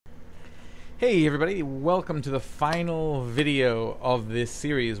Hey everybody, welcome to the final video of this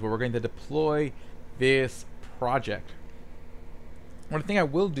series where we're going to deploy this project. One thing I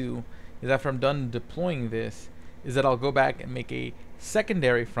will do is after I'm done deploying this is that I'll go back and make a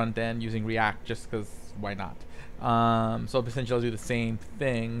secondary front end using React just because why not. So essentially I'll do the same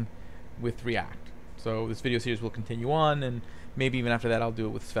thing with React. So this video series will continue on, and maybe even after that I'll do it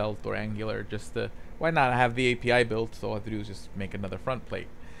with Svelte or Angular just to, why not. I have the API built, so all I have to do is just make another front plate.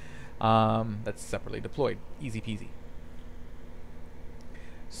 That's separately deployed. Easy peasy.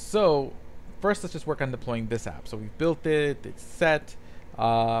 So first let's just work on deploying this app. So we've built it, it's set.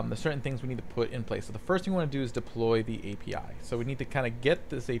 There's certain things we need to put in place. So the first thing we want to do is deploy the API. So we need to kind of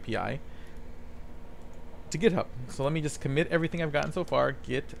get this API to GitHub. So let me just commit everything I've gotten so far.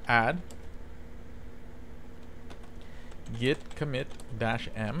 Git add git commit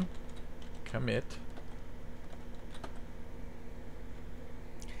 -m commit.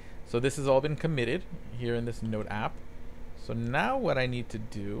 So this has all been committed here in this Node app. So now what I need to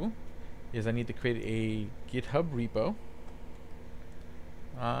do is I need to create a GitHub repo.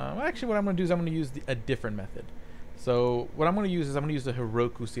 Actually, what I'm going to do is I'm going to use a different method. So what I'm going to use is I'm going to use the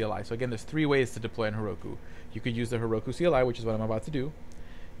Heroku CLI. So again, there's three ways to deploy in Heroku. You could use the Heroku CLI, which is what I'm about to do.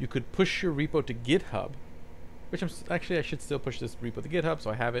 You could push your repo to GitHub, which actually I should still push this repo to GitHub,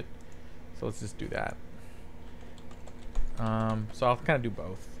 so I have it. So let's just do that. So I'll kind of do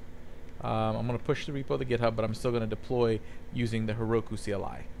both. I'm going to push the repo to GitHub, but I'm still going to deploy using the Heroku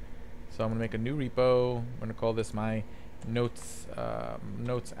CLI. So I'm going to make a new repo. I'm going to call this my Notes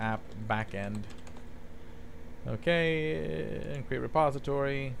app backend. Okay, and create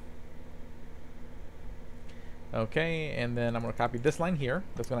repository. Okay, and then I'm going to copy this line here.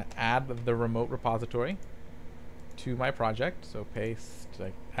 That's going to add the remote repository to my project. So paste,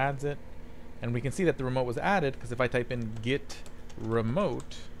 like, adds it. And we can see that the remote was added because if I type in git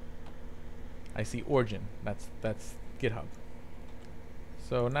remote, I see origin. That's GitHub.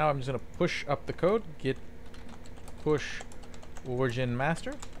 So now I'm just going to push up the code. Git push origin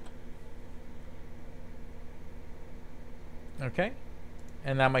master. Okay.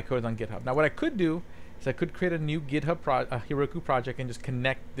 And now my code is on GitHub. Now what I could do is I could create a new GitHub Heroku project and just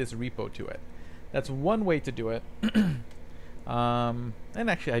connect this repo to it. That's one way to do it. And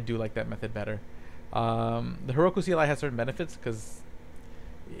actually I do like that method better. The Heroku CLI has certain benefits because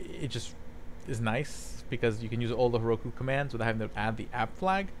it just is nice because you can use all the Heroku commands without having to add the app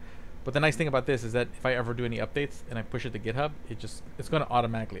flag. But the nice thing about this is that if I ever do any updates and I push it to GitHub, it's going to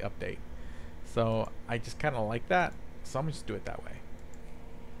automatically update. So I just kind of like that. So I'm going to just do it that way.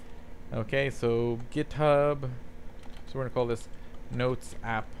 Okay, so GitHub. So we're going to call this Notes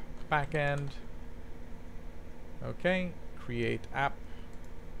app backend. Okay, create app.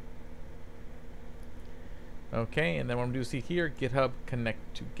 Okay, and then what I'm going to do is see here, GitHub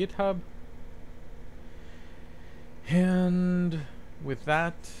connect to GitHub. And with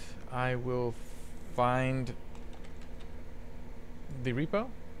that, I will find the repo.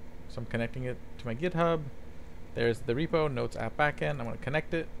 So I'm connecting it to my GitHub. There's the repo, Notes app backend. I'm going to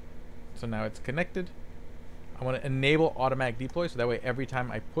connect it. So now it's connected. I want to enable automatic deploy, so that way every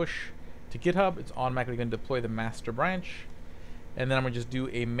time I push to GitHub, it's automatically going to deploy the master branch. And then I'm going to just do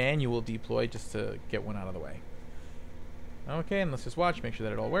a manual deploy just to get one out of the way. Okay, and let's just watch, make sure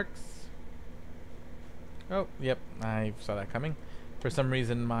that it all works. Oh, yep, I saw that coming. For some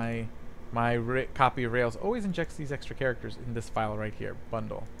reason, my copy of Rails always injects these extra characters in this file right here,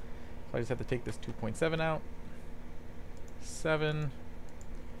 bundle. So I just have to take this 2.7 out. 7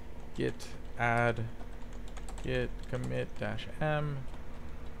 git add git commit -m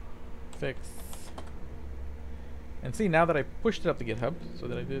fix. And see, now that I pushed it up to GitHub, so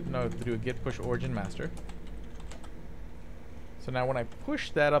that I didn't know to do a git push origin master. So now when I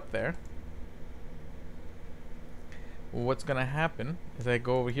push that up there, what's going to happen is I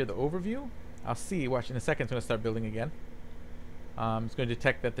go over here, the overview. I'll see, watch, in a second it's going to start building again. It's going to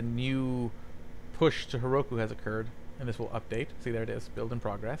detect that the new push to Heroku has occurred, and this will update. See, there it is, build in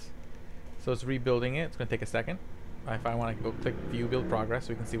progress. So it's rebuilding it. It's going to take a second. If I want, I can go click view build progress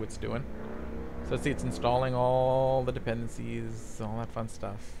so we can see what it's doing. So let's see, it's installing all the dependencies, all that fun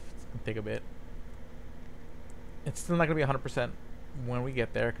stuff. It's going to take a bit. It's still not going to be 100% when we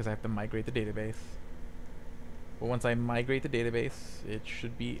get there because I have to migrate the database. But once I migrate the database, it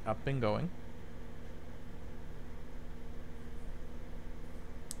should be up and going.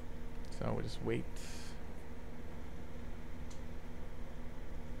 So we'll just wait.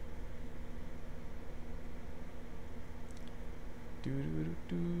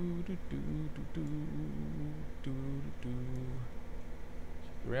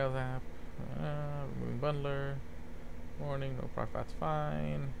 Rails app, removing bundler, warning, no proc, that's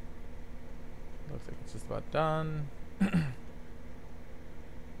fine. Looks like it's just about done. Notes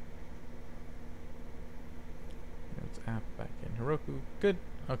app back in Heroku. Good.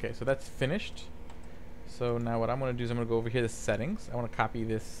 Okay, so that's finished. So now what I'm going to do is I'm going to go over here to settings. I want to copy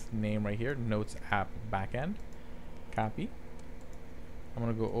this name right here, Notes App Backend. Copy. I'm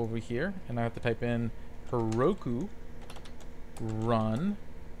going to go over here and I have to type in Heroku run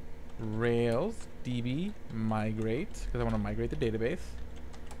Rails DB migrate, because I want to migrate the database.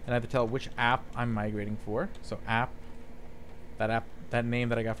 And I have to tell which app I'm migrating for. So app, that name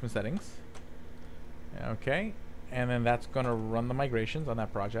that I got from settings. Okay. And then that's going to run the migrations on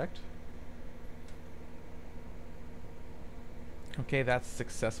that project. Okay, that's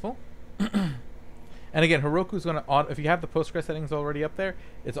successful. And again, Heroku is going to, if you have the Postgres settings already up there,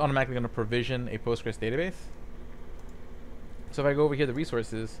 it's automatically going to provision a Postgres database. So if I go over here to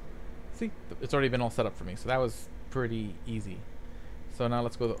resources, see, it's already been all set up for me. So that was pretty easy. So now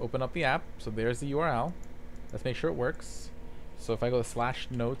let's go to open up the app. So there's the URL. Let's make sure it works. So if I go to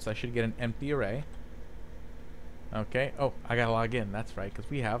 /notes, I should get an empty array. Okay. Oh, I gotta log in. That's right, because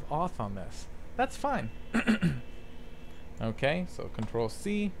we have auth on this. That's fine. Okay, so Control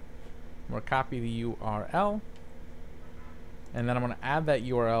C. I'm gonna copy the URL, and then I'm gonna add that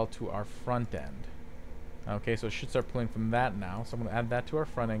URL to our front end. Okay, so it should start pulling from that now. So I'm gonna add that to our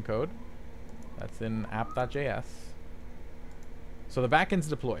front end code. That's in app.js. So the backend's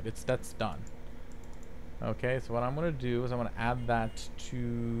deployed. That's done. Okay, so what I'm gonna do is I'm gonna add that to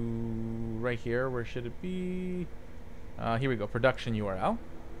right here. Where should it be? Here we go. Production URL.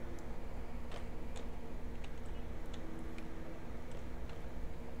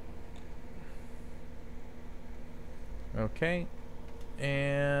 Okay,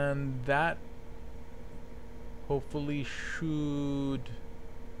 and that hopefully should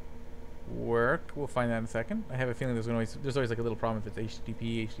work. We'll find out in a second. I have a feeling there's always like a little problem if it's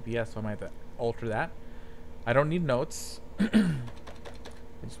HTTP, HTTPS, so I might have to alter that. I don't need notes. I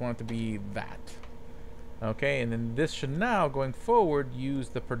just want it to be that. Okay, and then this should now, going forward, use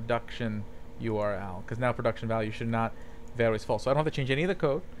the production URL, because now production value should not be always false. So I don't have to change any of the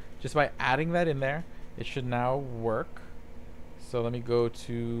code. Just by adding that in there, it should now work. So let me go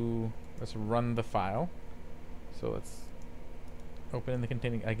to, let's run the file. So let's open in the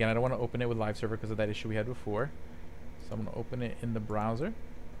containing, again, I don't want to open it with live server because of that issue we had before. So I'm going to open it in the browser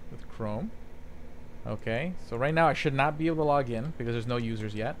with Chrome. Okay, so right now I should not be able to log in because there's no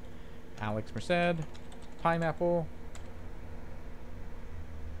users yet. Alex Merced, Pineapple,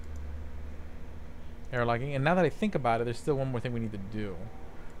 error logging. And now that I think about it, there's still one more thing we need to do.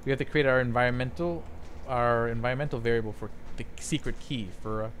 We have to create our environmental variable for the secret key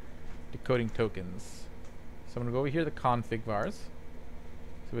for decoding tokens. So I'm gonna go over here to the config vars.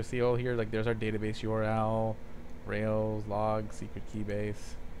 So we see all here, like there's our database URL, Rails, log, secret key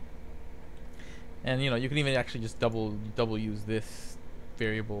base. And you know, you can even actually just double use this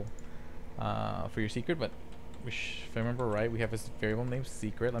variable for your secret, but if I remember right, we have this variable named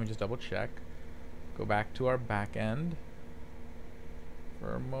secret. Let me just double check. Go back to our back end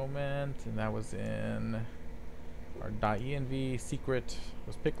for a moment, and that was in our .env. Secret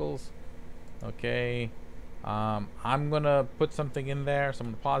was pickles. Okay, I'm gonna put something in there, so I'm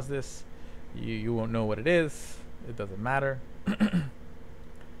gonna pause this. You won't know what it is. It doesn't matter.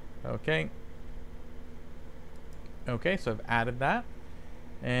 Okay. Okay, so I've added that,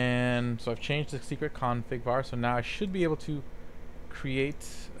 and so I've changed the secret config var. So now I should be able to create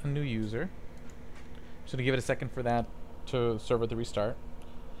a new user. I'm just gonna give it a second for that server to restart.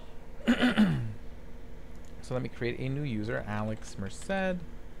 So let me create a new user, Alex Merced,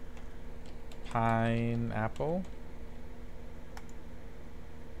 Pineapple.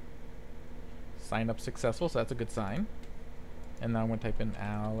 Sign up successful, so that's a good sign. And now I'm going to type in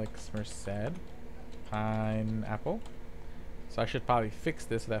Alex Merced, Pineapple. So I should probably fix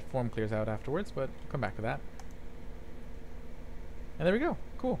this so that form clears out afterwards, but I'll come back to that. And there we go.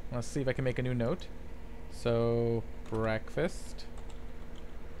 Cool. Let's see if I can make a new note. So breakfast.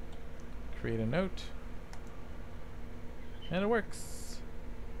 Create a note. And it works.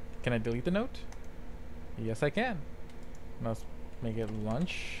 Can I delete the note? Yes, I can. Let's make it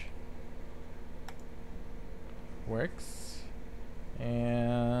lunch. Works.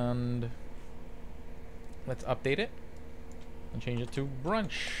 And let's update it and change it to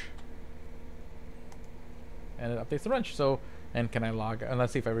brunch. And it updates the brunch. So, and can I log? And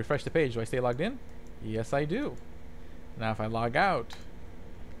let's see if I refresh the page. Do I stay logged in? Yes, I do. Now, if I log out,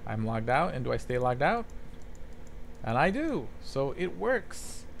 I'm logged out. And do I stay logged out? And I do. So it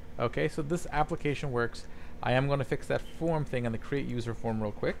works. Okay, so this application works. I am going to fix that form thing on the create user form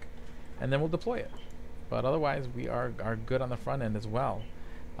real quick, and then we'll deploy it. But otherwise, we are good on the front end as well.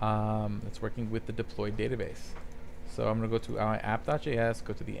 It's working with the deployed database. So I'm going to go to our app.js,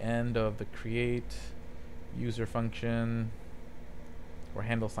 go to the end of the create user function, or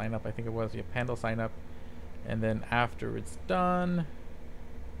handle sign up, I think it was. Yep, handle sign up. And then after it's done,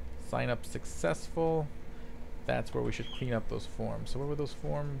 sign up successful. That's where we should clean up those forms. So what were those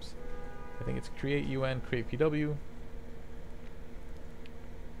forms? I think it's create UN, create PW.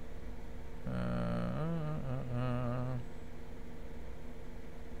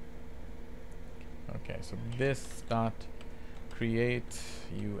 Okay, so this dot create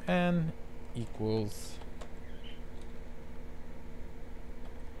UN equals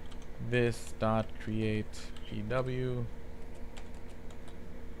this dot create PW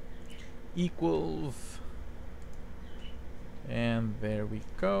equals, and there we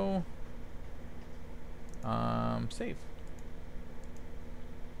go. Save.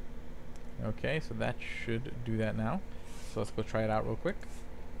 Okay, so that should do that now. So let's go try it out real quick.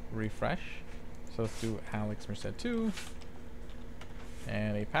 Refresh. So let's do Alex Merced 2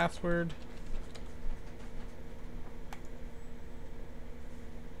 and a password.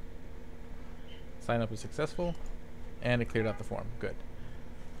 Sign up is successful, and it cleared out the form. Good.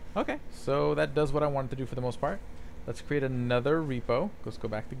 Okay, so that does what I wanted to do for the most part. Let's create another repo. Let's go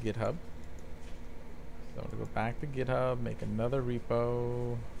back to GitHub. So I'm going to go back to GitHub, make another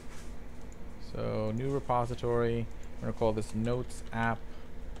repo. So new repository. I'm going to call this notes app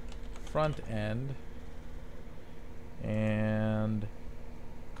front end. And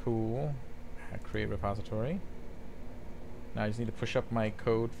cool. Create repository. Now I just need to push up my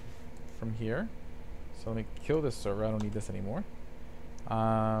code from here. So let me kill this server. I don't need this anymore.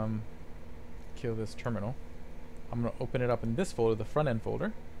 Kill this terminal. I'm going to open it up in this folder, the front end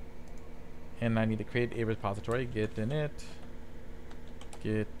folder. And I need to create a repository. Git init,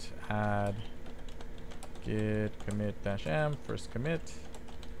 git add, git commit -m, first commit,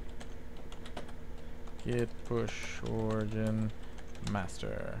 git push origin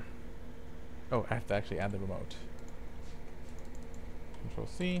master. Oh, I have to actually add the remote. Control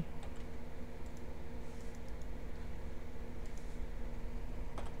C.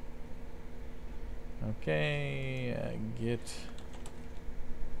 Okay, git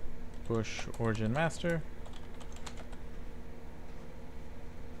push origin master.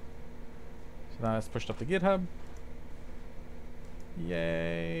 So now it's pushed up to GitHub.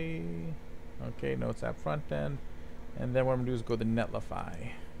 Yay! Okay, notes app front end, and then what I'm gonna do is go to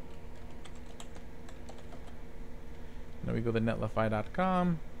Netlify. Then we go to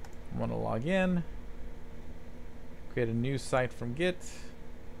netlify.com. I'm gonna log in. Create a new site from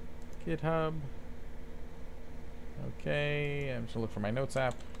GitHub. Okay, I'm just gonna look for my notes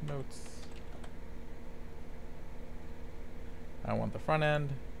app. Notes. I want the front end.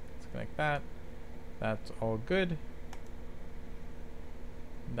 Let's connect that. That's all good.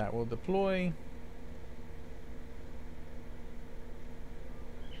 That will deploy.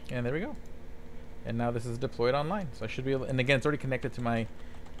 And there we go. And now this is deployed online. So I should be able, and again, it's already connected to my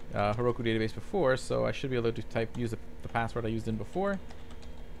Heroku database before, so I should be able to use the password I used in before.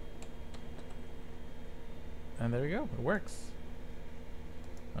 And there we go, it works.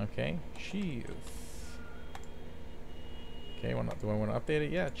 Okay, cheese. Okay, do I want to update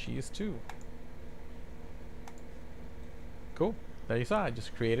it? Yeah, cheese too. Cool, there you saw, I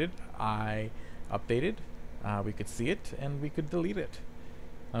just created, I updated, we could see it, and we could delete it.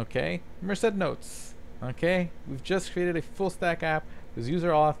 Okay, Merced notes. Okay, we've just created a full stack app. It was user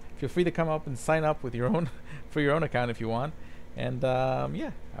auth. Feel free to come up and sign up with your own for your own account if you want. And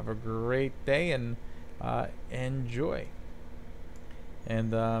yeah, have a great day and enjoy.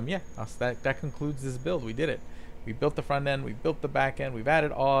 And yeah, that concludes this build. We did it. We built the front end. We built the back end. We've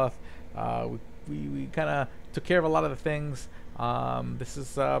added auth. We kind of took care of a lot of the things. This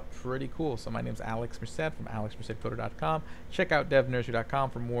is pretty cool. So my name's Alex Merced from alexmercedcoder.com. Check out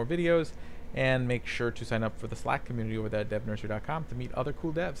devnursery.com for more videos, and make sure to sign up for the Slack community over there at devnursery.com to meet other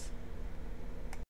cool devs.